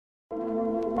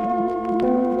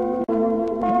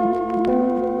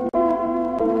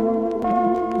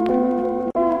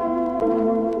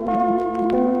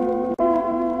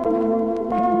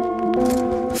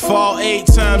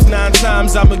9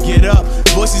 times I'ma get up.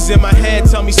 Voices in my head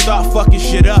tell me start fucking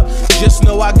shit up. Just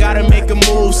know I gotta make a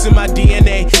move, it's in my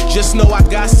DNA. Just know I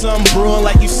got something brewing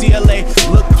like UCLA.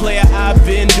 Look player, I've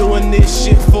been doing this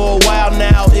shit for a while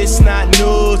now, it's not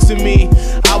new to me.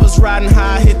 I was riding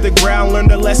high, hit the ground,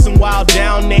 learned a lesson while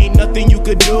down. Ain't nothing you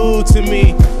could do to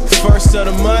me. First of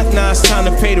the month, now it's time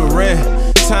to pay the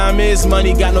rent. Time is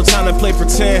money, got no time to play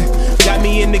pretend. Got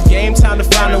me in the game, time to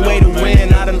find a way to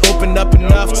win. I done opened up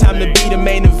enough, time to be the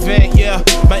main event, yeah.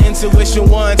 My intuition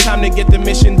won, time to get the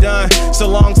mission done. So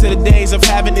long to the days of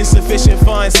having insufficient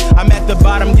funds. I'm at the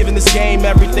bottom, giving this game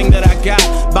everything that I got.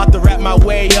 About to rap my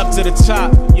way up to the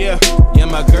top, yeah. Yeah,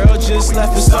 my girl just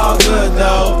left, it's all good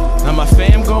though. Now my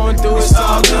fam going through, it's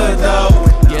all good though.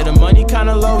 Yeah, the money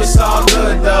kinda low, it's all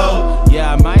good though.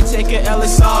 Yeah, I might take an L,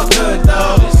 it's all good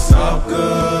though. It's all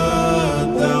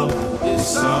good though.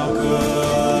 It's all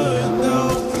good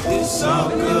though. It's all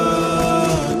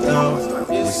good though.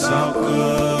 It's all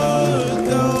good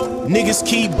though. Niggas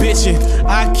keep bitching,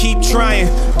 I keep trying.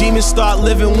 Demons start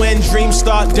living when dreams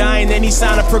start dying. Any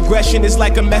sign of progression is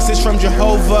like a message from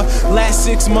Jehovah. Last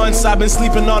 6 months I've been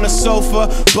sleeping on a sofa,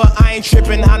 but I ain't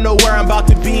tripping, I know where I'm about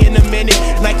to be in a minute.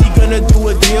 Nike gonna do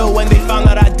a deal when they found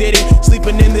out I did it.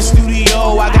 Sleeping in the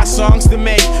studio, I got songs to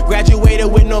make. Graduated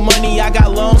with no money, I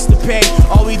got loans to pay.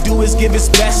 All we do is give his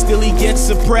best, still he gets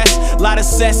suppressed. Lot of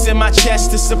cess in my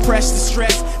chest to suppress the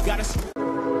stress. Gotta